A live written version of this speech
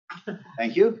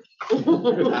Thank you.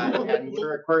 And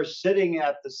we're, of course, sitting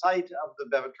at the site of the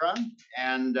Bevatron,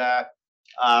 and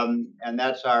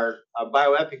that's our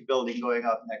bioepic building going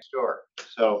up next door.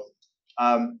 So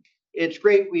it's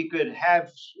great we could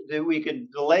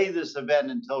delay this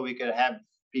event until we could have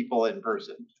people in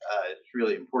person. It's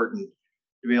really important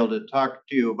to be able to talk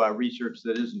to you about research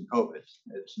that isn't COVID.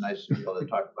 It's nice to be able to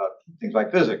talk about things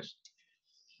like physics.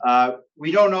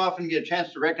 We don't often get a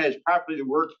chance to recognize properly the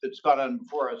work that's gone on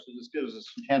before us, so this gives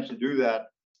us a chance to do that.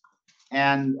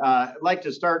 And I'd like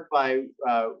to start by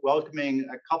welcoming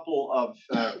a couple of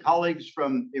colleagues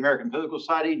from the American Physical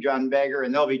Society, John Bagger,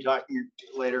 and they'll be talking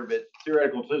later, but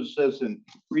theoretical physicist and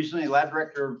recently lab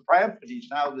director of Triumph, but he's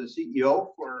now the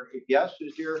CEO for APS,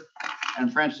 who's here,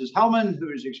 and Frances Hellman, who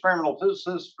is experimental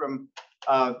physicist from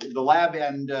the lab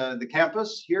and the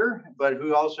campus here, but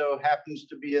who also happens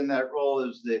to be in that role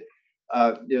as the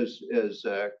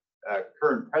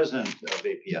current president of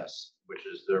APS, which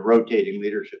is the rotating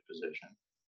leadership position.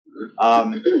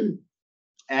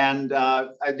 There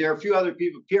are a few other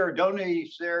people. Pierre Donnet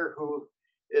is there, who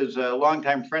is a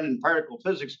longtime friend and particle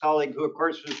physics colleague, who, of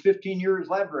course, was 15 years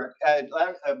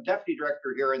deputy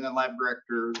director here and then lab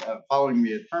director following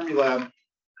me at Fermi Lab.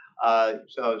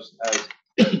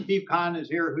 Steve Kahn is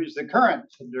here, who's the current,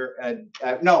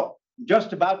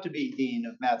 just about to be Dean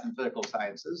of Math and Physical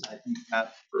Sciences, I think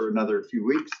not for another few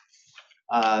weeks.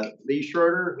 Lee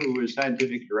Schroeder, who is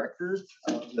scientific director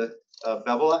of the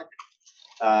Bevelak.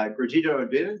 Grigito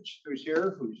Didic, who's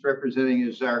here, who's representing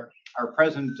as our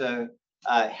present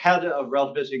head of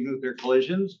relativistic nuclear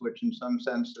collisions, which in some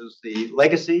sense is the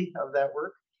legacy of that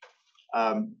work.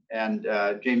 And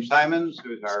James Simons,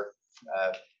 who's our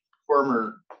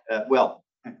former,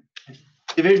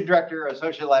 division director,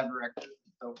 associate lab director,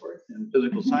 and so forth in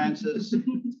physical sciences.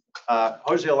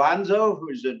 Jose Alonso,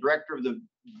 who's the director of the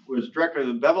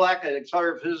Bevelak at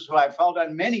Accelerator Physics, who I've followed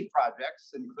on many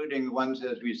projects, including the ones,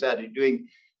 as we said, doing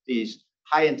these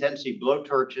high-intensity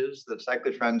blowtorches that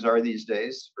cyclotrons are these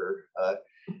days.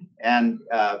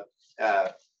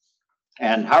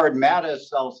 And Howard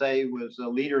Mattis, I'll say, was a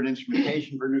leader in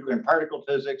instrumentation for nuclear and particle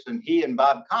physics, and he and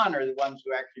Bob Kahn are the ones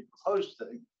who actually proposed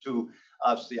to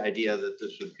us the idea that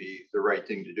this would be the right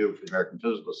thing to do for the American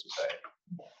Physical Society.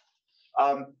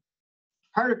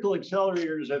 Particle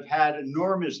accelerators have had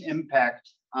enormous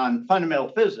impact on fundamental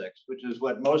physics, which is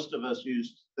what most of us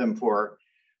use them for,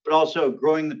 but also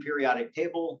growing the periodic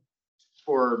table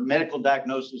for medical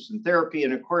diagnosis and therapy,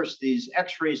 and of course, these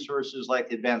X-ray sources like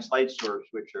the Advanced Light Source,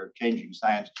 which are changing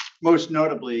science, most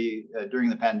notably during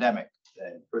the pandemic,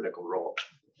 a critical role.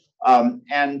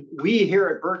 And we here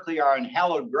at Berkeley are on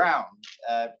hallowed ground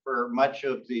for much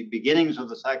of the beginnings of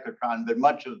the cyclotron, but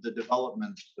much of the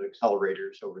development of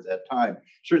accelerators over that time,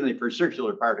 certainly for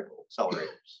circular particle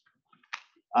accelerators.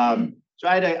 So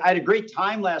I had a great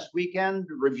time last weekend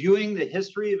reviewing the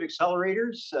history of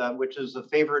accelerators, which is a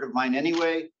favorite of mine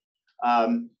anyway,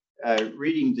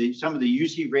 reading some of the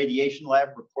UC Radiation Lab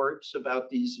reports about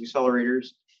these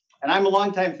accelerators. And I'm a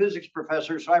longtime physics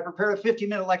professor, so I prepared a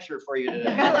 50-minute lecture for you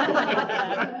today.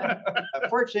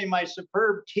 Fortunately, my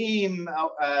superb team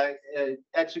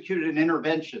executed an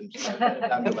intervention, so I got it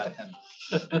down to about 10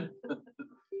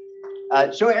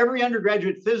 minutes. So every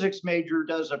undergraduate physics major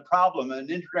does a problem, an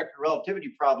introductory relativity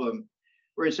problem,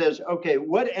 where it says, okay,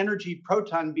 what energy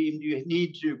proton beam do you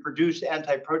need to produce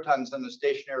antiprotons on the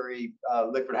stationary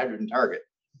liquid hydrogen target?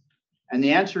 And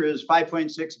the answer is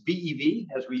 5.6 BeV,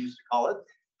 as we used to call it.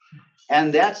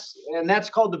 And that's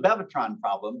called the Bevatron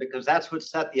problem, because that's what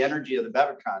set the energy of the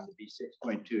Bevatron to be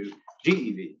 6.2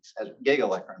 GeV, as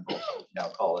gigaelectron volts, we now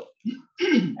call it.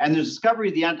 And the discovery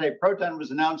of the antiproton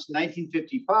was announced in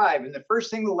 1955. And the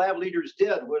first thing the lab leaders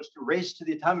did was to race to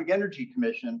the Atomic Energy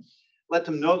Commission, let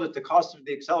them know that the cost of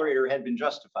the accelerator had been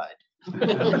justified.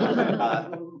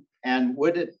 And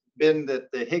would it been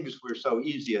that the Higgs were so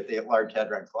easy at the Large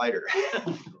Hadron Collider?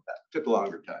 That took a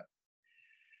longer time.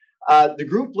 The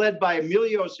group led by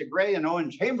Emilio Segre and Owen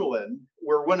Chamberlain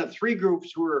were one of three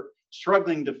groups who were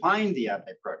struggling to find the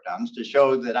antiprotons to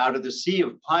show that out of the sea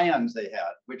of pions they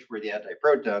had, which were the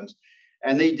antiprotons.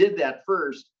 And they did that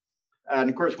first, and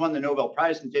of course won the Nobel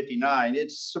Prize in '59.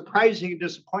 It's surprising and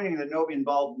disappointing that nobody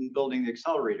involved in building the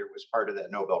accelerator was part of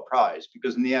that Nobel Prize,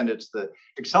 because in the end, it's the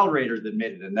accelerator that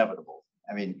made it inevitable.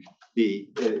 I mean,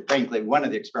 frankly, one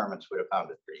of the experiments would have found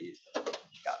it pretty easy.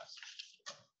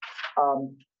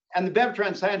 And the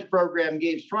Bevatron science program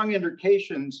gave strong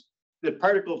indications that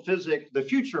particle physics, the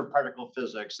future of particle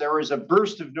physics, there was a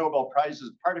burst of Nobel Prizes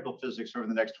in particle physics over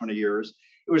the next 20 years.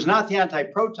 It was not the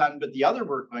antiproton, but the other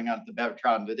work going on at the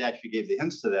Bevatron that actually gave the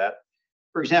hints to that.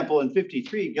 For example, in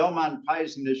 53, Gelman,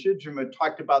 Pais, and Nishijima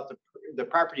talked about the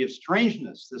property of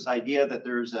strangeness, this idea that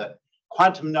there's a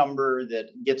quantum number that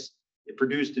gets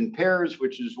produced in pairs,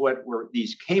 which is what were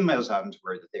these K mesons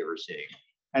were that they were seeing.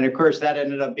 And of course, that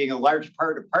ended up being a large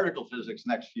part of particle physics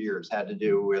next few years, had to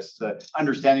do with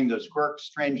understanding those quirks,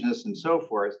 strangeness, and so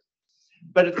forth.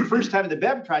 But at the first time of the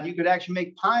Bevatron, you could actually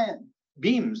make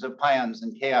beams of pions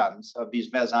and kaons of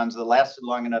these mesons that lasted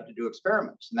long enough to do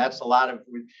experiments. And that's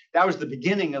that was the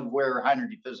beginning of where high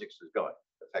energy physics was going,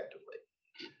 effectively.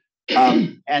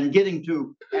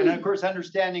 And of course,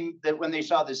 understanding that when they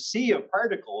saw the sea of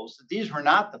particles, that these were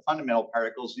not the fundamental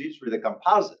particles, these were the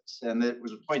composites. And it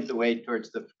was a point the way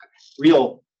towards the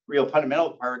real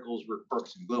fundamental particles were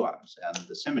quarks and gluons and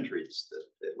the symmetries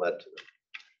that led to them.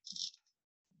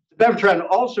 The Bevatron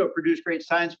also produced great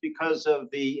science because of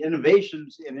the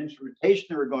innovations in instrumentation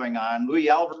that were going on. Louis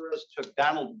Alvarez took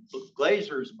Donald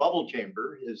Glazer's bubble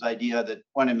chamber, his idea that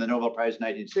won him the Nobel Prize in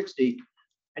 1960,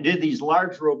 and did these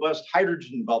large, robust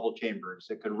hydrogen bubble chambers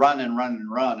that could run and run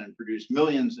and run and produce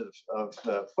millions of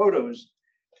photos.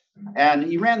 And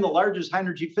he ran the largest high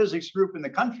energy physics group in the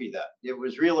country then. It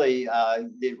was really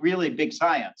big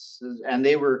science. And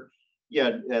they were,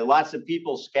 lots of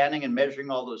people scanning and measuring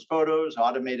all those photos,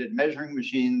 automated measuring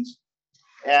machines.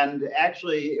 And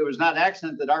actually, it was not an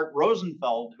accident that Art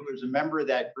Rosenfeld, who was a member of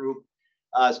that group,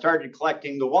 started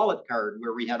collecting the wallet card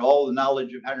where we had all the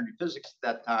knowledge of high energy physics at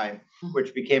that time,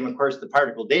 which became, of course, the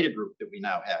particle data group that we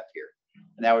now have here.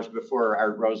 And that was before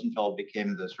Art Rosenfeld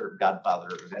became the sort of godfather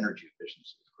of energy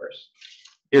efficiency, of course,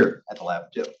 here at the lab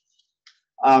too.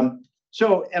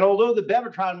 And although the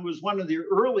Bevatron was one of the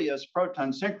earliest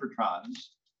proton synchrotrons,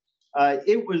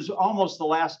 it was almost the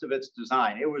last of its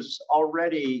design. It was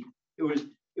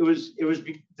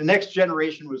the next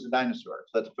generation was a dinosaur.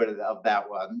 Let's put it of that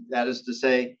one. That is to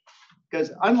say,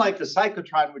 because unlike the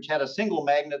cyclotron, which had a single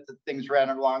magnet that things ran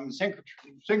along, the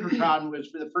synchrotron was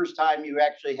for the first time you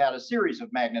actually had a series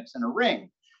of magnets in a ring,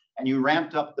 and you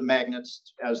ramped up the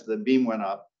magnets as the beam went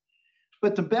up.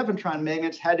 But the Bevatron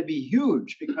magnets had to be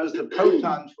huge because the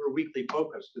protons were weakly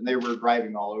focused and they were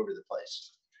driving all over the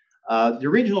place. The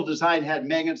original design had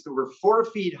magnets that were 4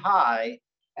 feet high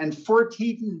and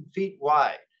 14 feet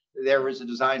wide. There was a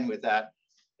design with that.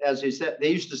 As they said, they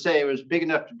used to say it was big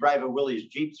enough to drive a Willys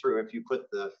Jeep through if you put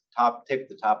take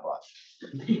the top off.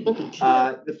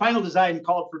 The final design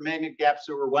called for magnet gaps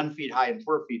that were 1 feet high and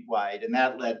 4 feet wide, and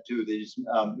that led to this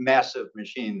massive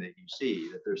machine that you see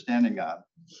that they're standing on.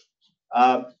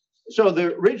 So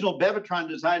the original Bevatron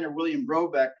designer, William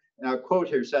Brobeck, and I'll quote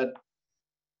here, said,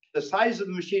 "The size of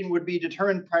the machine would be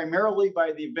determined primarily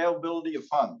by the availability of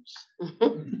funds."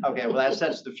 Okay, well, that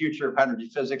sets the future of high energy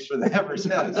physics for them ever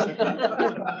since. Well,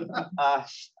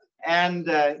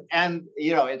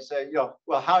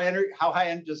 how high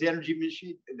end does the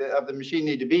energy of the machine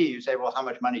need to be? You say, well, how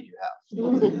much money do you have?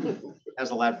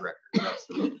 As a lab director.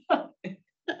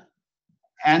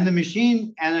 And the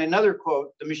machine, and another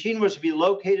quote, "The machine was to be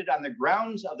located on the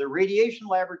grounds of the radiation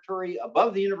laboratory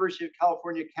above the University of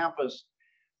California campus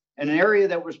in an area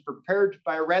that was prepared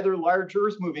by a rather large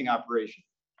earth moving operation."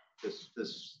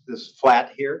 This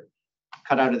flat here,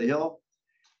 cut out of the hill.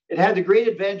 It had the great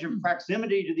advantage of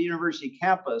proximity to the university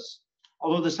campus,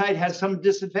 although the site had some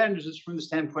disadvantages from the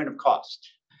standpoint of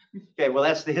cost. Okay, well,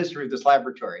 that's the history of this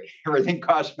laboratory. Everything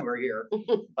costs more here,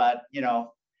 but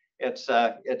it's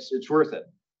worth it.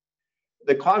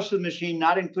 The cost of the machine,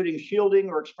 not including shielding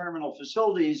or experimental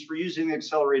facilities for using the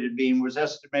accelerated beam, was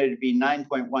estimated to be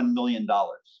 $9.1 million.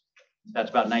 That's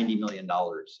about $90 million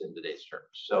in today's terms.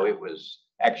 So it was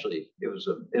a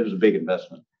big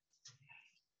investment.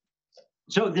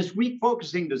 So this weak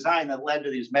focusing design that led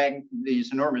to these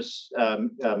enormous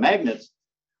magnets,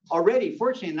 already,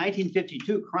 fortunately, in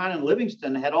 1952, Cron and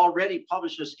Livingston had already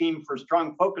published a scheme for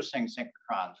strong focusing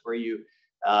synchrotrons, where you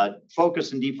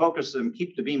focus and defocus them,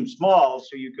 keep the beam small,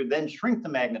 so you could then shrink the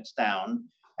magnets down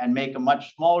and make a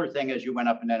much smaller thing as you went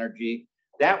up in energy.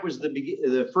 That was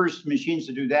the first machines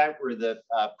to do that were the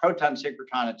proton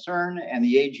synchrotron at CERN and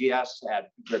the AGS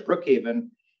at Brookhaven.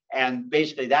 And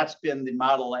basically that's been the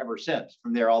model ever since.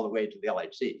 From there all the way to the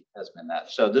LHC has been that.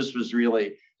 So this was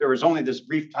really, there was only this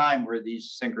brief time where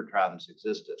these synchrotrons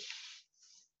existed.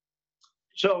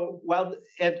 So while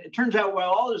it turns out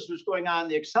while all this was going on,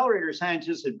 the accelerator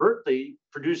scientists at Berkeley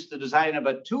produced the design of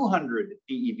a 200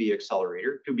 DeV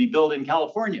accelerator to be built in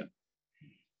California.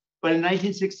 But in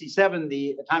 1967,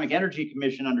 the Atomic Energy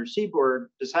Commission under Seaborg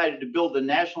decided to build the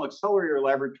National Accelerator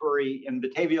Laboratory in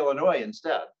Batavia, Illinois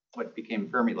instead, what became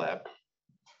Fermi Lab,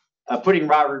 putting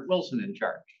Robert Wilson in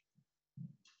charge.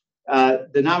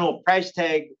 The nominal price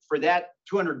tag for that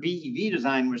 200 BeV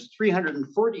design was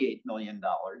 $348 million,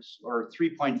 or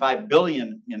 3.5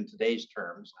 billion in today's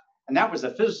terms. And that was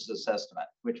a physicist's estimate,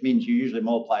 which means you usually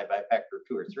multiply by a factor of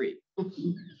 2 or 3.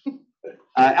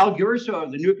 Al Giorso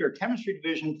of the Nuclear Chemistry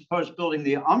Division proposed building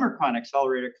the Omicron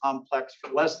Accelerator complex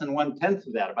for less than 1/10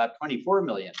 of that, about $24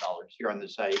 million here on the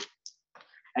site.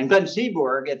 And Glenn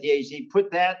Seaborg at the AZ put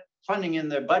that funding in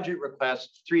the budget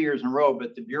request 3 years in a row,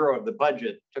 but the Bureau of the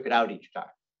Budget took it out each time.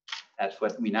 That's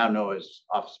what we now know as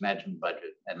Office Management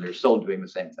Budget, and they're still doing the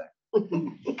same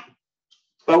thing.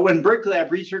 But when Berkeley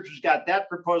Lab researchers got that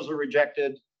proposal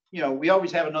rejected, we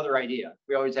always have another idea.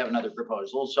 We always have another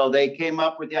proposal. So they came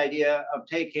up with the idea of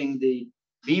taking the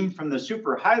beam from the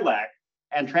super HILAC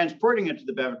and transporting it to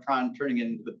the Bevatron, turning it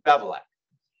into the Bevelac.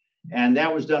 And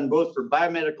that was done both for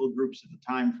biomedical groups at the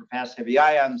time for fast heavy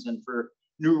ions and for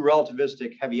new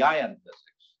relativistic heavy ion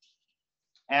physics.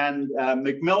 And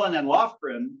Macmillan and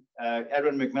Lofgren,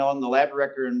 Edwin Macmillan, the lab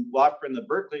director, and Lofgren, the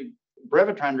Berkeley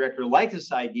Bevatron director, liked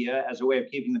this idea as a way of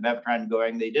keeping the Bevatron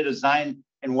going. They did a design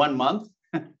in 1 month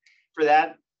for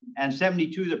that. And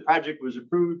 72, the project was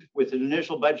approved with an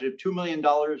initial budget of $2 million,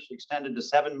 extended to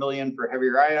 $7 million for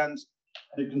heavier ions.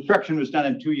 And the construction was done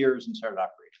in 2 years and started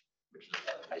operation, which is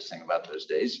a nice thing about those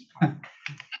days.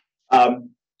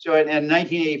 So in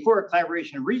 1984,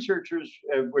 collaboration of researchers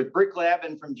with Berkeley Lab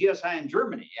and from GSI in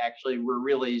Germany actually were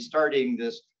really starting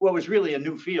this, what was really a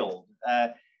new field.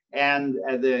 And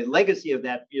the legacy of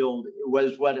that field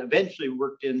was what eventually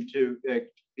worked into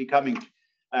becoming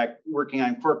working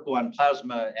on quark gluon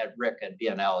plasma at RIC and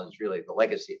BNL is really the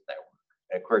legacy of that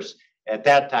work. Of course, at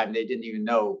that time, they didn't even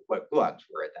know what gluons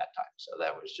were at that time. So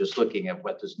that was just looking at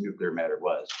what this nuclear matter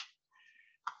was.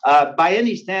 By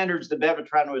any standards, the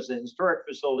Bevatron was a historic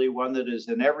facility, one that is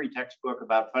in every textbook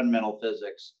about fundamental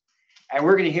physics. And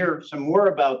we're going to hear some more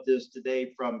about this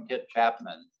today from Kit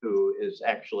Chapman, who is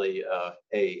actually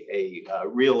a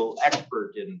real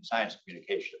expert in science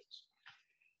communications.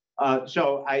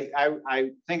 So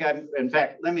I think in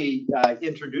fact, let me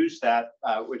introduce that,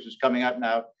 which is coming up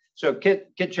now. So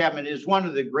Kit Chapman is one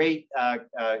of the great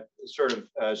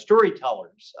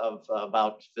storytellers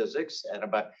about physics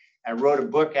and wrote a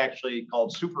book actually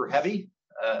called Super Heavy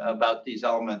about these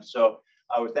elements. So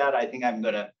with that, I think I'm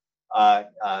going to,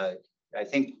 I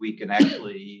think we can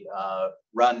actually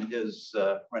run his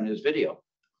video.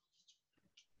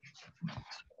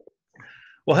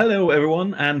 Well, hello,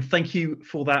 everyone, and thank you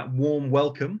for that warm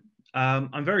welcome.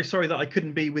 I'm very sorry that I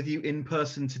couldn't be with you in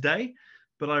person today,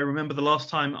 but I remember the last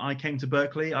time I came to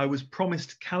Berkeley, I was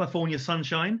promised California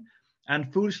sunshine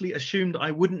and foolishly assumed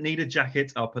I wouldn't need a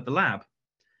jacket up at the lab.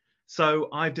 So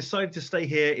I've decided to stay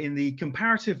here in the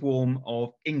comparative warmth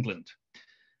of England.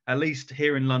 At least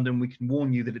here in London, we can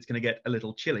warn you that it's going to get a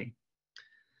little chilly.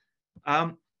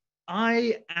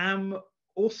 I am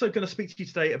also going to speak to you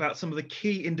today about some of the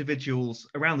key individuals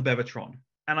around the Bevatron.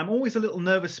 And I'm always a little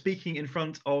nervous speaking in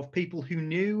front of people who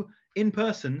knew in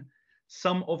person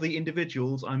some of the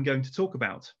individuals I'm going to talk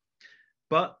about.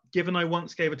 But given I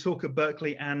once gave a talk at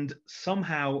Berkeley and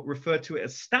somehow referred to it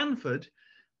as Stanford,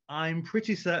 I'm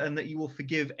pretty certain that you will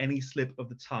forgive any slip of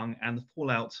the tongue and the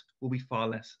fallout will be far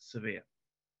less severe.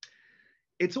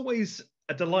 It's always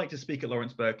a delight to speak at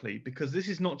Lawrence Berkeley because this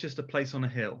is not just a place on a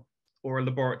hill or a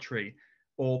laboratory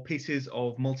or pieces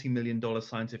of multi-million-dollar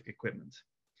scientific equipment.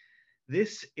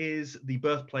 This is the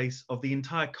birthplace of the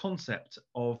entire concept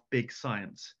of big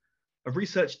science, of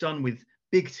research done with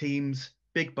big teams,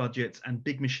 big budgets, and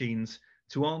big machines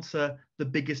to answer the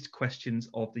biggest questions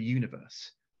of the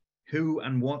universe. Who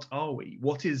and what are we?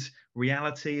 What is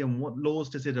reality and what laws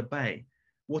does it obey?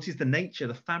 What is the nature,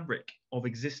 the fabric of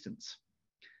existence?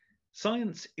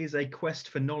 Science is a quest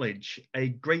for knowledge, a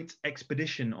great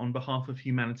expedition on behalf of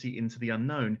humanity into the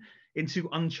unknown, into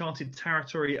uncharted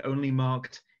territory only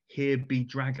marked, "Here be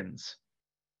dragons."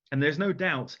 And there's no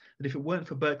doubt that if it weren't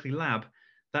for Berkeley Lab,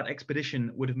 that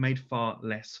expedition would have made far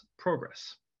less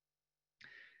progress.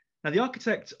 Now, the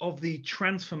architect of the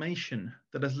transformation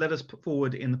that has led us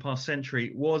forward in the past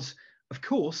century was, of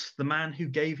course, the man who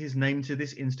gave his name to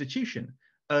this institution,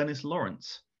 Ernest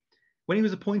Lawrence. When he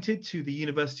was appointed to the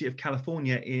University of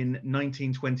California in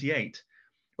 1928,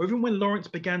 or even when Lawrence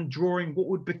began drawing what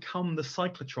would become the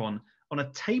cyclotron on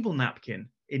a table napkin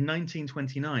in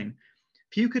 1929,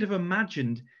 few could have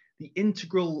imagined the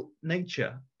integral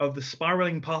nature of the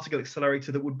spiraling particle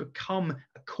accelerator that would become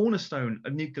a cornerstone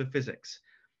of nuclear physics,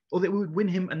 or that would win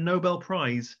him a Nobel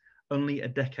Prize only a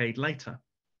decade later.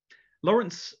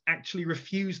 Lawrence actually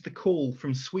refused the call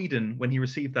from Sweden when he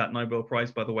received that Nobel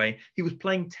Prize, by the way. He was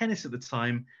playing tennis at the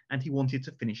time and he wanted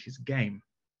to finish his game.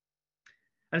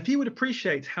 And few would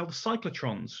appreciate how the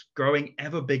cyclotrons, growing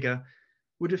ever bigger,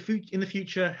 would in the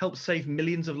future help save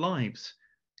millions of lives,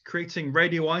 creating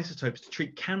radioisotopes to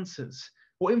treat cancers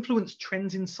or influence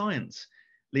trends in science,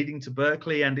 leading to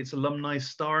Berkeley and its alumni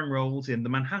starring roles in the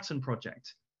Manhattan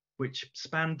Project, which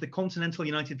spanned the continental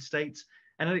United States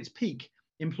and at its peak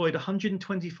employed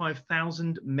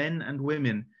 125,000 men and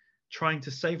women trying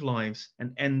to save lives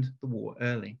and end the war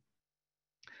early.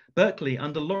 Berkeley,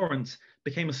 under Lawrence,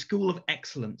 became a school of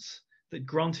excellence that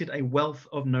granted a wealth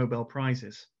of Nobel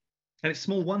Prizes. And it's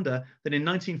small wonder that in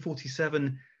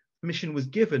 1947, permission was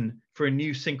given for a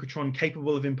new synchrotron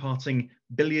capable of imparting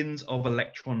billions of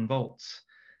electron volts,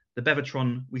 the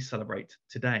Bevatron we celebrate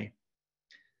today.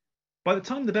 By the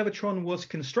time the Bevatron was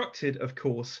constructed, of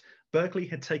course, Berkeley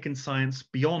had taken science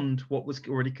beyond what was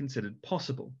already considered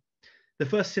possible. The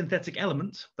first synthetic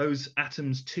element, those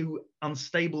atoms too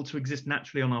unstable to exist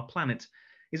naturally on our planet,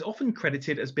 is often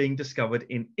credited as being discovered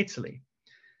in Italy.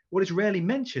 What is rarely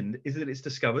mentioned is that its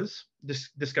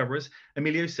discoverers,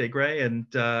 Emilio Segre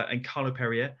and Carlo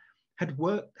Perrier, had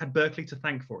Berkeley to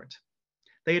thank for it.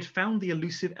 They had found the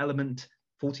elusive element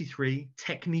 43,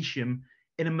 technetium,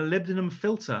 in a molybdenum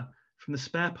filter from the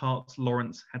spare parts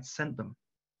Lawrence had sent them.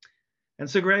 And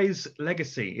Segre's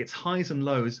legacy, its highs and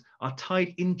lows, are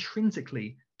tied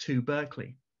intrinsically to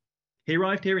Berkeley. He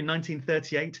arrived here in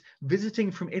 1938, visiting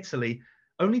from Italy,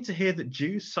 only to hear that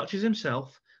Jews such as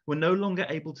himself were no longer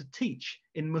able to teach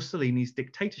in Mussolini's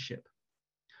dictatorship.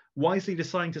 Wisely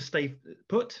deciding to stay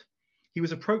put, he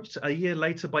was approached a year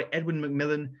later by Edwin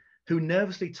Macmillan, who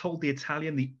nervously told the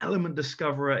Italian, the element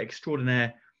discoverer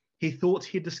extraordinaire, he thought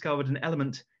he had discovered an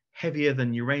element heavier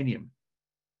than uranium.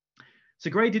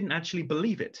 Segre didn't actually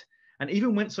believe it, and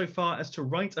even went so far as to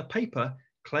write a paper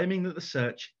claiming that the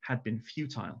search had been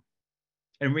futile.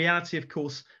 In reality, of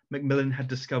course, Macmillan had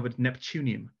discovered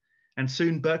neptunium, and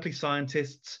soon Berkeley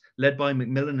scientists, led by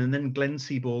Macmillan and then Glenn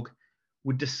Seaborg,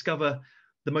 would discover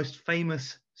the most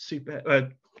famous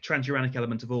transuranic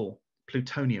element of all,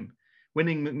 plutonium,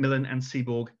 winning Macmillan and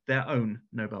Seaborg their own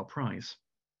Nobel Prize.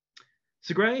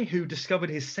 Segre, who discovered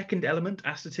his second element,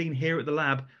 astatine, here at the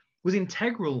lab, was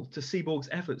integral to Seaborg's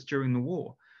efforts during the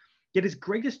war. Yet his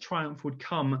greatest triumph would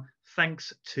come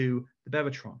thanks to the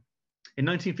Bevatron. In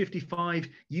 1955,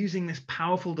 using this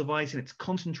powerful device in its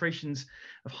concentrations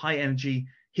of high energy,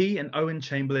 he and Owen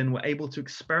Chamberlain were able to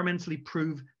experimentally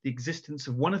prove the existence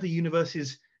of one of the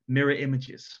universe's mirror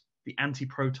images, the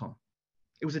antiproton.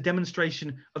 It was a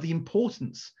demonstration of the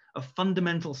importance of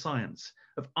fundamental science,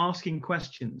 of asking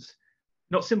questions,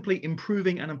 not simply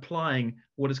improving and applying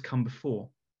what has come before.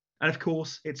 And of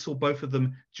course, it saw both of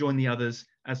them join the others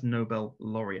as Nobel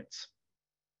laureates.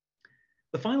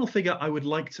 The final figure I would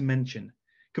like to mention,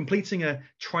 completing a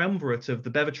triumvirate of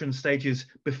the Bevatron stages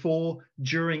before,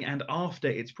 during, and after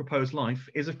its proposed life,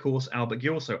 is of course Albert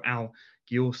Ghiorso, Al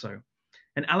Ghiorso.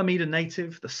 An Alameda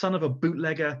native, the son of a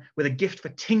bootlegger with a gift for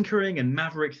tinkering and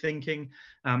maverick thinking.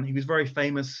 He was very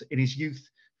famous in his youth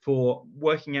for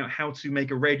working out how to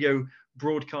make a radio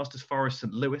broadcast as far as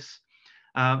St. Louis.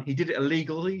 He did it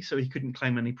illegally, so he couldn't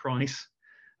claim any prize.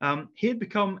 He had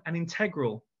become an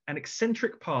integral and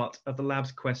eccentric part of the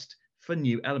lab's quest for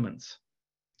new elements.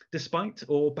 Despite,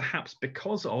 or perhaps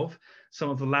because of, some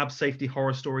of the lab safety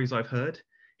horror stories I've heard,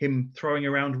 him throwing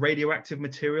around radioactive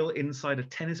material inside a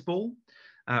tennis ball,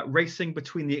 racing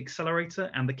between the Accelerator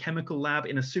and the chemical lab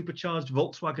in a supercharged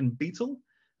Volkswagen Beetle,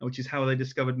 which is how they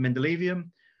discovered Mendelevium,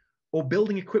 or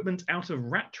building equipment out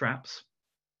of rat traps,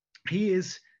 he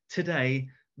is today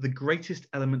the greatest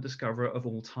element discoverer of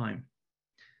all time.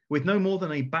 With no more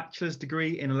than a bachelor's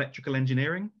degree in electrical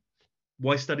engineering,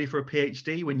 why study for a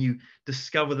PhD when you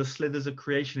discover the slithers of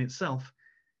creation itself?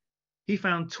 He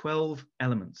found 12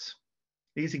 elements.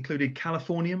 These included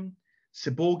californium,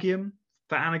 seaborgium,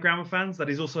 for anagram fans, that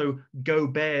is also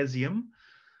gobersium,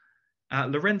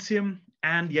 lawrencium,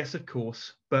 and yes, of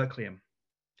course, berkelium.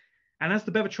 And as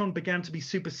the Bevatron began to be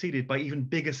superseded by even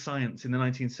bigger science in the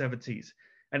 1970s,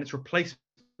 and its replacement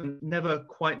never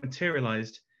quite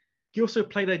materialized, he also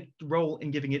played a role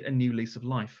in giving it a new lease of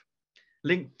life.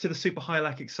 Linked to the Super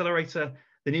Hylac Accelerator,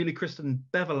 the newly christened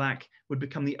Bevalac would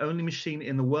become the only machine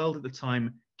in the world at the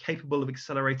time capable of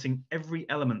accelerating every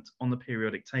element on the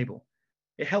periodic table.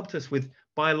 It helped us with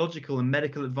biological and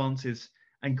medical advances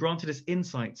and granted us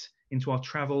insights into our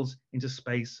travels into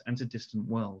space and to distant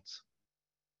worlds.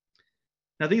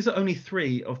 Now, these are only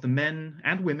 3 of the men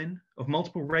and women of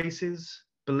multiple races,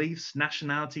 beliefs,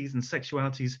 nationalities, and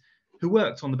sexualities who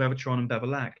worked on the Bevatron and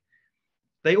Bevalac.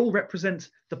 They all represent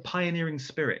the pioneering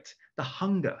spirit, the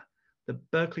hunger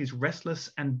that Berkeley's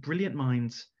restless and brilliant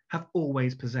minds have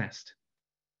always possessed.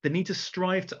 The need to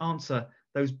strive to answer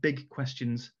those big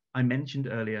questions I mentioned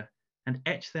earlier and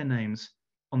etch their names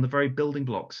on the very building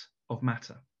blocks of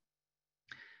matter.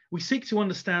 We seek to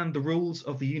understand the rules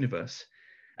of the universe,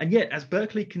 and yet, as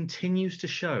Berkeley continues to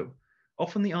show,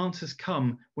 often the answers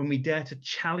come when we dare to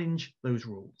challenge those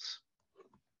rules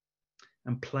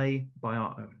and play by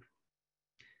our own.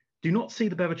 Do not see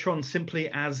the Bevatron simply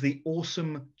as the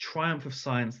awesome triumph of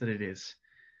science that it is.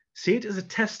 See it as a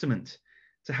testament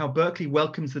to how Berkeley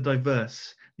welcomes the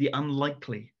diverse, the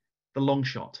unlikely, the long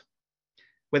shot.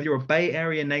 Whether you're a Bay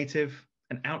Area native,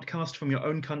 an outcast from your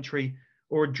own country,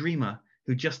 or a dreamer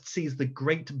who just sees the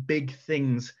great big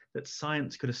things that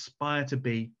science could aspire to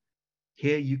be,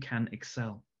 here you can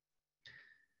excel.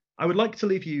 I would like to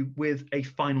leave you with a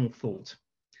final thought.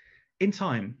 In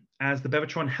time, as the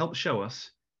Bevatron helps show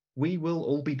us, we will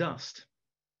all be dust.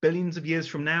 Billions of years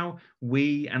from now,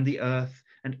 we and the Earth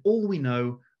and all we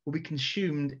know will be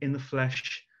consumed in the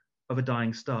flesh of a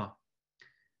dying star.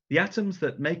 The atoms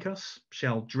that make us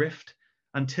shall drift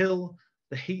until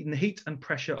in the heat and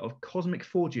pressure of cosmic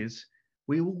forges,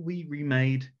 we will be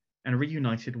remade and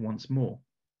reunited once more.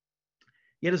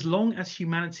 Yet as long as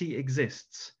humanity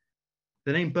exists,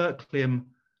 the name Berkeley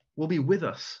will be with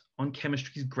us on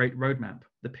chemistry's great roadmap,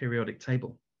 the periodic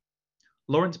table.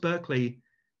 Lawrence Berkeley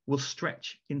will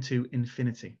stretch into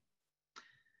infinity.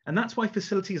 And that's why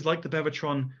facilities like the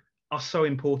Bevatron are so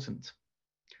important.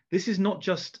 This is not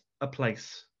just a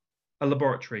place, a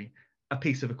laboratory, a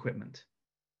piece of equipment.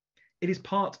 It is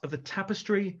part of the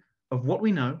tapestry of what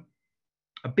we know,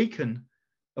 a beacon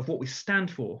of what we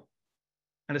stand for,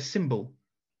 and a symbol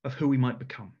of who we might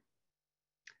become.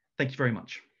 Thank you very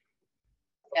much.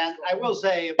 And I will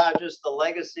say about just the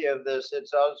legacy of this,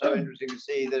 it's also interesting to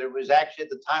see that it was actually at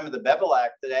the time of the Bevel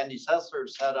Act that Andy Sessler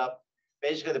set up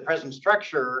basically the present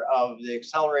structure of the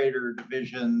Accelerator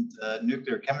division, the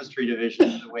nuclear chemistry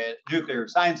division, the way nuclear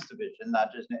science division,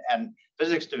 not just, and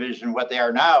physics division. What they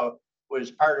are now was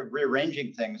part of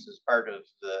rearranging things as part of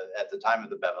at the time of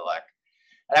the Bevel Act.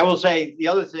 And I will say the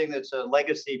other thing that's a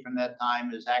legacy from that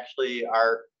time is actually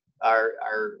our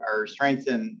strength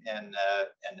in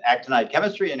actinide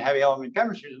chemistry and heavy element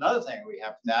chemistry is another thing we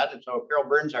have from that. And so Carol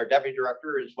Burns, our deputy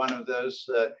director, is one of those,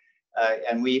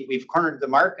 and we've cornered the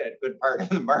market, good part of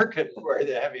the market for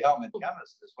the heavy element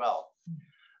chemists as well.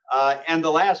 And the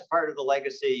last part of the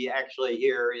legacy actually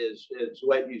here is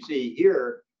what you see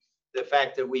here. The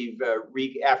fact that we've,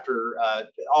 after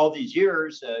all these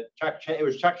years, it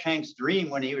was Chuck Shank's dream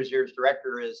when he was here as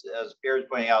director, as Pierre is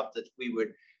pointing out, that we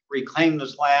would reclaim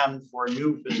this land for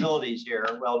new facilities here.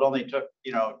 Well, it only took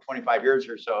 25 years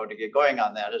or so to get going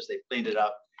on that as they cleaned it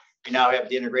up. We now have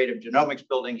the integrative genomics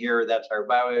building here. That's our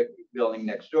bio building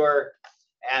next door.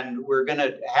 And we're going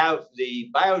to have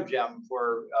the biogem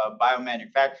for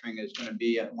biomanufacturing is going to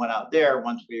be one out there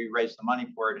once we raise the money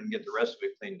for it and get the rest of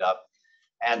it cleaned up.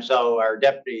 And so our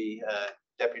deputy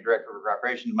director of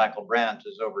operations, Michael Brandt,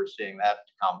 is overseeing that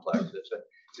complex.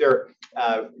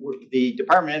 The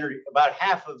Department of Energy, about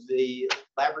half of the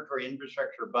laboratory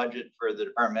infrastructure budget for the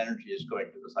Department of Energy is going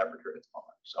to this laboratory at the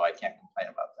moment. So I can't complain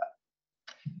about that.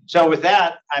 So with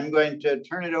that, I'm going to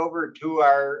turn it over to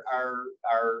our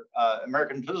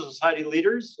American Physical Society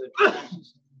leaders,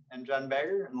 Frances and John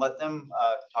Bagger, and let them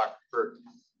talk for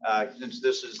since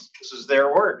this is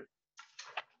their word.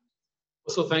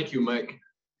 So thank you, Mike.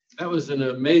 That was an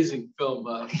amazing film.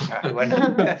 We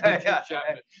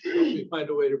find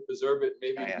a way to preserve it,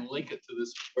 maybe even link it to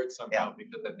this report somehow,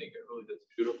 because I think it really does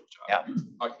a beautiful job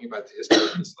talking about the history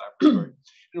of this laboratory.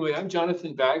 Anyway, I'm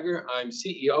Jonathan Bagger. I'm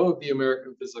CEO of the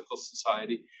American Physical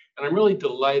Society, and I'm really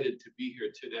delighted to be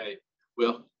here today,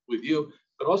 well, with you,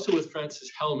 but also with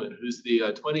Frances Hellman, who's the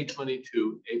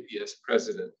 2022 APS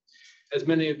president. As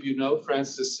many of you know,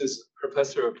 Frances is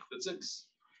professor of physics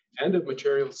and of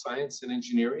material science and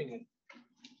engineering at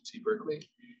UC Berkeley,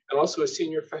 and also a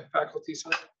senior faculty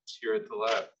scientist here at the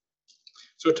lab.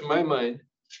 So to my mind,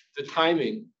 the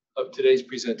timing of today's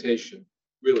presentation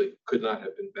really could not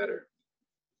have been better.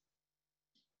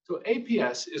 So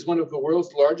APS is one of the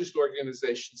world's largest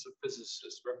organizations of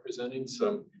physicists, representing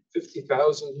some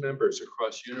 50,000 members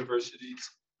across universities,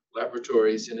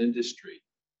 laboratories, and industry.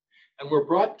 And we're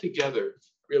brought together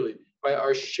really by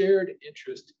our shared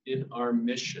interest in our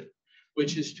mission,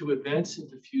 which is to advance and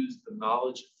diffuse the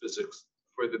knowledge of physics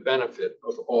for the benefit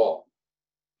of all.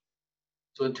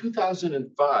 So in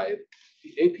 2005,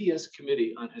 the APS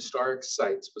Committee on Historic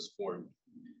Sites was formed.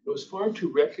 It was formed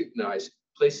to recognize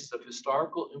places of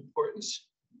historical importance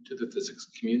to the physics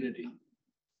community.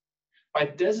 By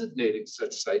designating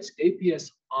such sites, APS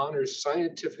honors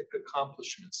scientific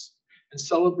accomplishments and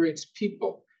celebrates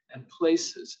people and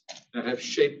places that have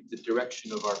shaped the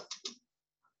direction of our field.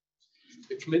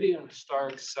 The Committee on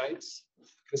Historic Sites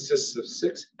consists of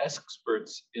 6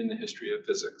 experts in the history of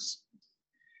physics.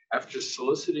 After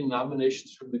soliciting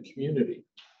nominations from the community,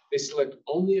 they select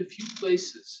only a few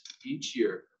places each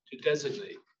year to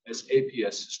designate as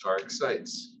APS historic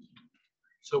sites.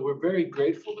 So we're very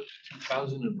grateful that the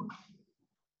 2001,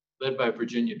 led by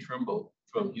Virginia Trimble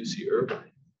from UC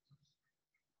Irvine.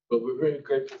 But we're very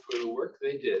grateful for the work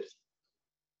they did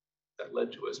that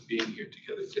led to us being here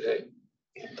together today.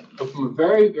 But from a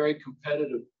very, very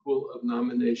competitive pool of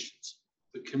nominations,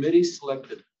 the committee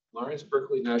selected Lawrence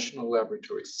Berkeley National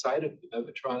Laboratory, site of the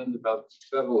Bevatron and the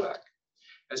Bevatron,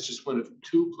 as just one of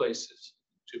 2 places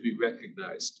to be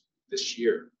recognized this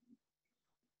year.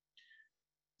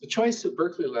 The choice of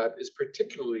Berkeley Lab is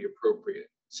particularly appropriate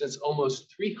since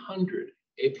almost 300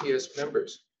 APS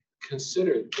members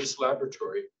consider this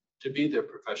laboratory to be their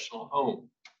professional home.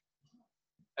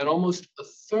 And almost a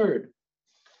third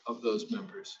of those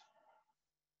members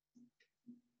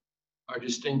are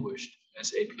distinguished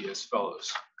as APS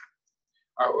fellows.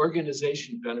 Our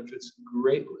organization benefits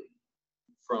greatly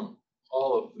from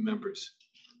all of the members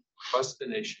across the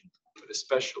nation, but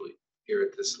especially here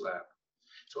at this lab.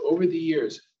 So over the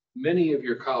years, many of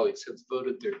your colleagues have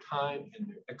devoted their time and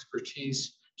their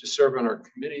expertise to serve on our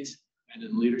committees and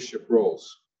in leadership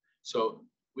roles. So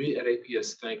we at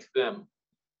APS thank them,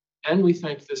 and we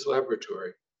thank this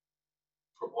laboratory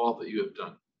for all that you have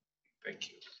done.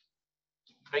 Thank you.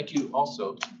 Thank you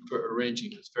also for arranging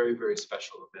this very, very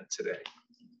special event today.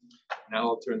 Now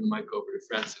I'll turn the mic over to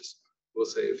Frances, who will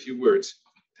say a few words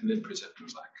and then present the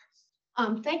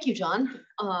plaque. Thank you, John.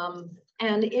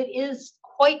 And it is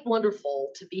quite wonderful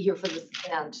to be here for this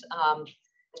event.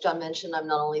 As John mentioned, I'm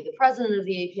not only the president of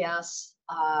the APS,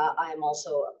 I'm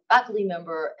also a faculty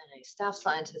member and a staff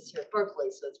scientist here at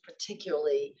Berkeley, so it's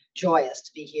particularly joyous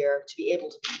to be here, to be able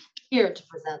to be here to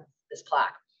present this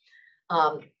plaque.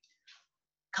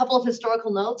 Couple of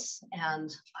historical notes, and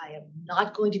I am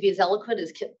not going to be as eloquent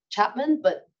as Kip Chapman,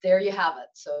 but there you have it.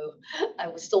 So I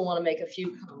would still want to make a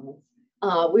few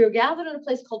comments. We were gathered in a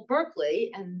place called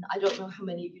Berkeley, and I don't know how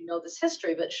many of you know this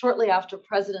history, but shortly after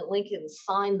President Lincoln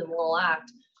signed the Morrill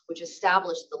Act, which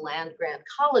established the land grant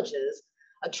colleges,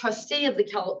 a trustee of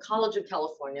the College of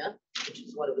California, which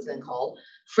is what it was then called,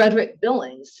 Frederick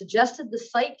Billings, suggested the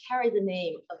site carry the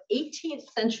name of 18th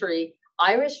century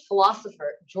Irish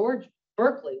philosopher George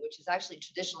Berkeley, which is actually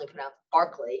traditionally pronounced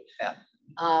Barclay,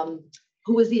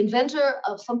 who was the inventor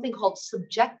of something called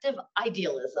subjective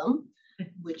idealism,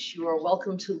 which you are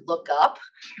welcome to look up.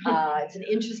 It's an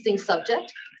interesting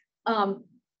subject.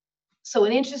 So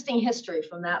an interesting history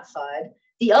from that side.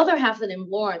 The other half of the name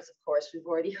Lawrence, of course, we've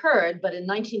already heard, but in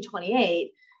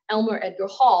 1928, Elmer Edgar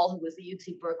Hall, who was the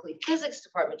UC Berkeley physics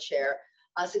department chair,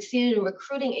 succeeded in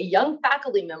recruiting a young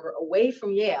faculty member away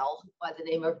from Yale by the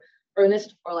name of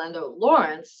Ernest Orlando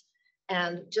Lawrence.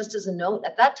 And just as a note,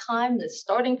 at that time, the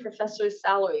starting professor's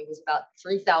salary was about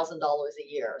 $3,000 a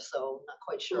year. So not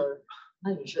quite sure,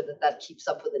 I'm not even sure that that keeps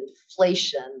up with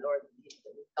inflation or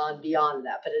gone beyond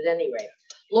that. But at any rate,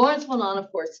 Lawrence went on, of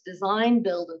course, to design,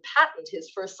 build, and patent his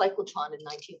first cyclotron in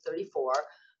 1934,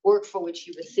 work for which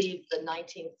he received the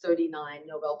 1939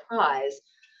 Nobel Prize.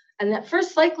 And that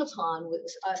first cyclotron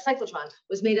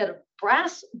was made out of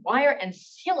brass wire and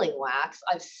sealing wax.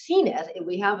 I've seen it.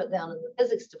 We have it down in the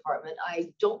physics department. I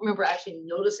don't remember actually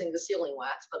noticing the sealing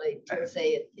wax, but I can say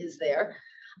it is there.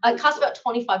 It cost about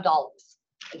 $25,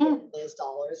 again, those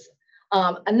dollars.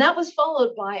 And that was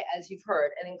followed by, as you've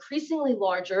heard, an increasingly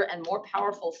larger and more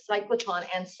powerful cyclotron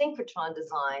and synchrotron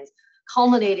designs,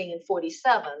 culminating in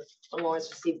 1947, when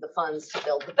Lawrence received the funds to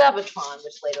build the Bevatron,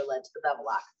 which later led to the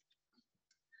Bevatron.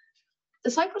 The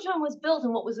cyclotron was built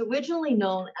in what was originally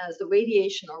known as the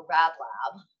Radiation or RAD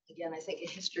Lab. Again, I think a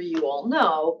history you all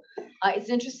know. It's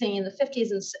interesting, in the 50s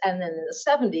and then in the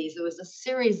 70s, there was a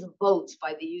series of votes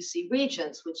by the UC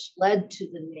Regents, which led to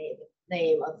the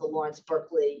name of the Lawrence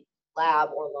Berkeley Lab,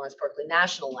 or Lawrence Berkeley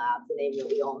National Lab, the name that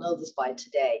we all know this by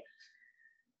today.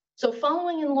 So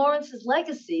following in Lawrence's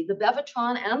legacy, the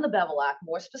Bevatron and the Bevatron,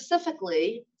 more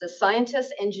specifically, the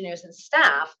scientists, engineers, and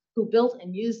staff who built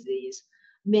and used these,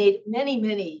 made many,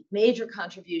 many major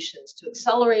contributions to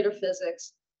accelerator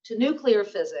physics, to nuclear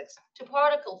physics, to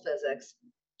particle physics,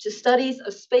 to studies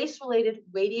of space-related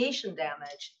radiation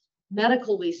damage,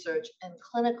 medical research, and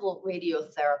clinical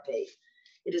radiotherapy.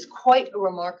 It is quite a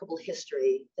remarkable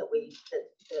history that we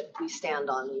stand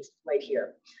on right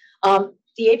here.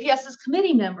 The APS's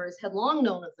committee members had long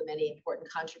known of the many important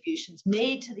contributions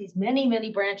made to these many, many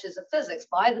branches of physics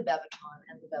by the Bevatron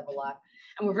and the Bevatron,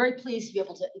 and we're very pleased to be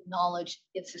able to acknowledge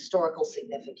its historical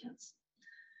significance.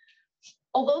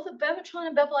 Although the Bevatron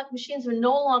and Bevelac machines are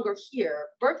no longer here,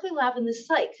 Berkeley Lab and this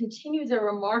site continue their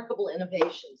remarkable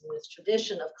innovations in this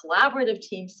tradition of collaborative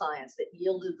team science that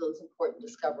yielded those important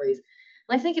discoveries.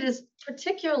 And I think it is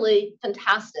particularly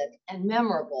fantastic and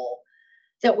memorable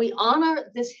that we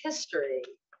honor this history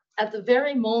at the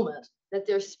very moment that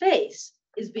their space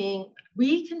is being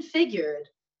reconfigured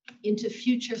into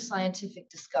future scientific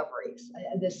discoveries.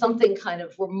 There's something kind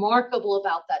of remarkable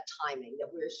about that timing, that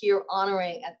we're here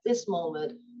honoring at this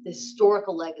moment the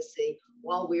historical legacy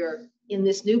while we're in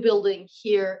this new building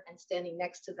here and standing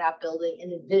next to that building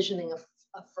and envisioning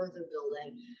a further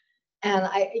building. And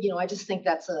I just think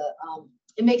that's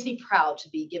it makes me proud to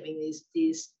be giving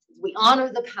these, we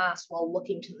honor the past while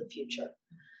looking to the future.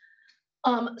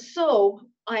 So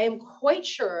I am quite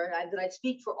sure that I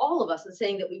speak for all of us in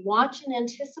saying that we watch in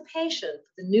anticipation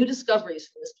for the new discoveries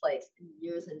from this place in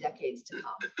years and decades to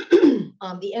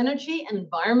come. The energy and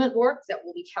environment work that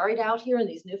will be carried out here in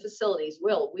these new facilities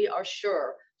will, we are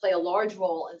sure, play a large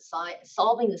role in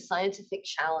solving the scientific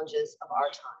challenges of our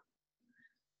time.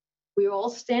 We are all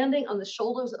standing on the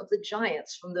shoulders of the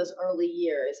giants from those early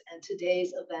years, and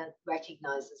today's event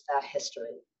recognizes that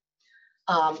history.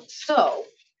 So,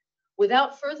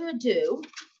 without further ado,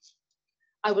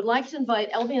 I would like to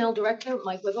invite LBNL Director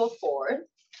Mike Wivel forward,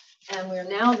 and we're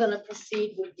now going to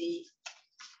proceed with the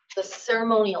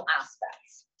ceremonial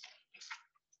aspects.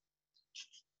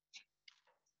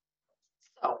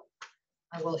 So,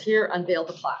 I will here unveil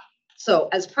the plaque. So,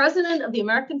 as President of the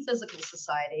American Physical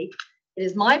Society, it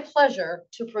is my pleasure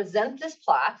to present this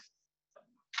plaque,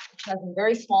 which has a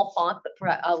very small font,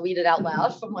 but I'll read it out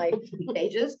loud from my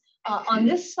pages. On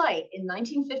this site in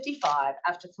 1955,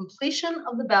 after completion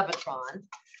of the Bevatron,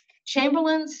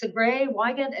 Chamberlain, Segre,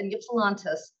 Wygant, and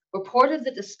Ypsilantis reported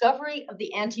the discovery of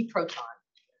the antiproton.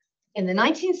 In the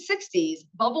 1960s,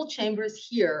 bubble chambers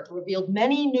here revealed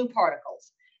many new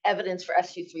particles, evidence for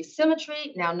sp3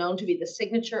 symmetry, now known to be the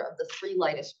signature of the 3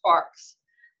 lightest quarks.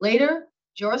 Later,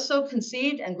 Giorgio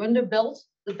conceived and Grinder built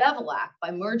the Bevelac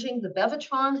by merging the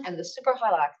Bevatron and the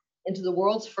superhylac into the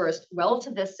world's first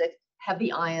relativistic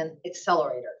heavy ion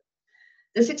accelerator.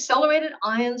 This accelerated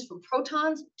ions from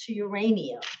protons to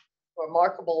uranium.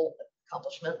 Remarkable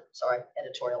accomplishment, sorry,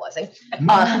 editorializing.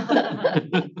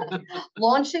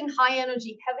 Launching high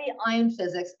energy heavy ion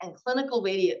physics and clinical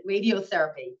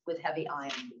radiotherapy with heavy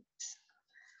ion beams.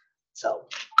 So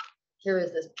here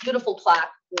is this beautiful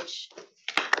plaque, which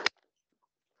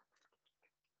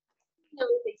there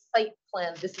is a site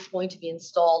plan. This is going to be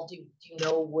installed. Do you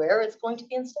know where it's going to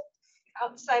be installed?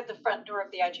 Outside the front door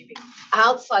of the IGB.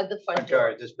 Outside the front door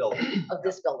of this building. Of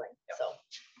this building. Yep. So,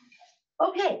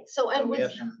 okay. So, and we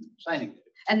have some signing to do.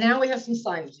 And now we have some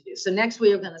signing to do. So next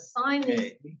we are going to sign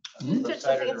these. Left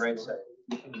side or the right side?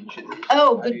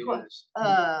 Oh, good question.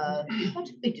 How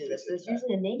do we do this? There's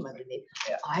usually a name underneath.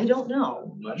 Yeah. I don't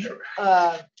know. I'm not sure.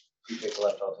 You take the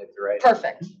left, I'll take the right.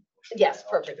 Perfect. Yes,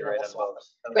 perfect. Right on both.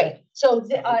 Great. So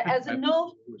as a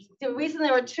note, the reason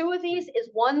there are 2 of these is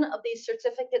one of these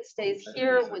certificates stays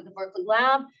here with the Berkeley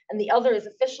Lab, and the other is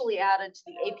officially added to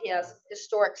the APS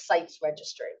Historic Sites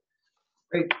Registry.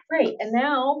 Great. Great. And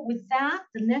now with that,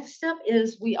 the next step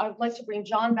is I'd like to bring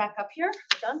John back up here.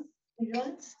 John, can you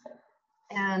join us?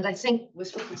 And I think we're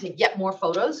supposed to take yet more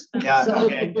photos. Yeah. So,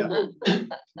 Okay.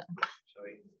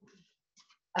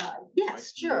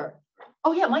 yes, sure.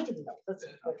 Oh yeah, Mike didn't know. Let's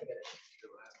forget it.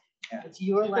 Yeah. It's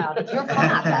your lab. It's your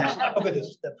class, actually. Oh, but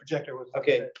the projector was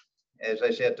Okay. As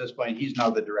I say at this point, he's now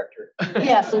the director.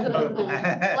 Yes.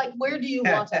 Like, where do you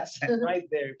want us? right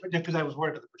there, because I was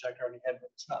worried about the projector on the head, but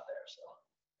it's not there. So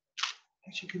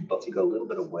actually, you can both go a little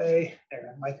bit away.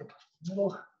 There, microphone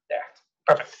middle. There,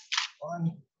 perfect.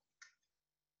 1,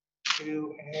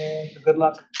 2, and good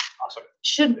luck. Awesome.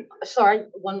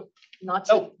 Not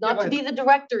to be the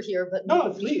director here, but No,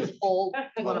 maybe please. hold.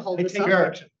 You want to hold this take up? your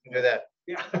action. Do that.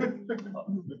 Yeah.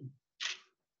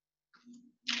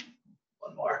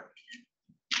 One more.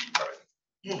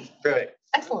 Great.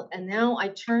 Excellent. And now I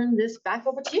turn this back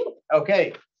over to you.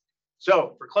 Okay.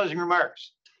 So for closing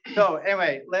remarks. So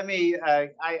anyway, let me,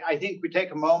 I think we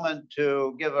take a moment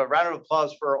to give a round of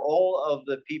applause for all of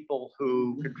the people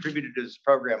who contributed to this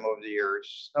program over the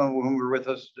years, some of whom were with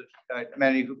us,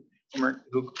 many who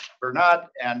were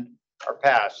not and are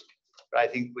past. But I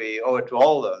think we owe it to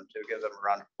all of them to give them a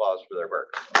round of applause for their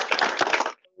work.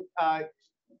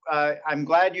 I'm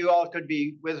glad you all could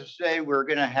be with us today. We're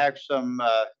going to have some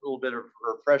little bit of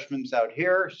refreshments out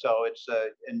here, so it's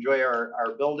enjoy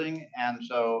our building, and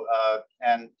so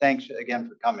and thanks again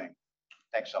for coming.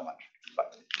 Thanks so much. Bye.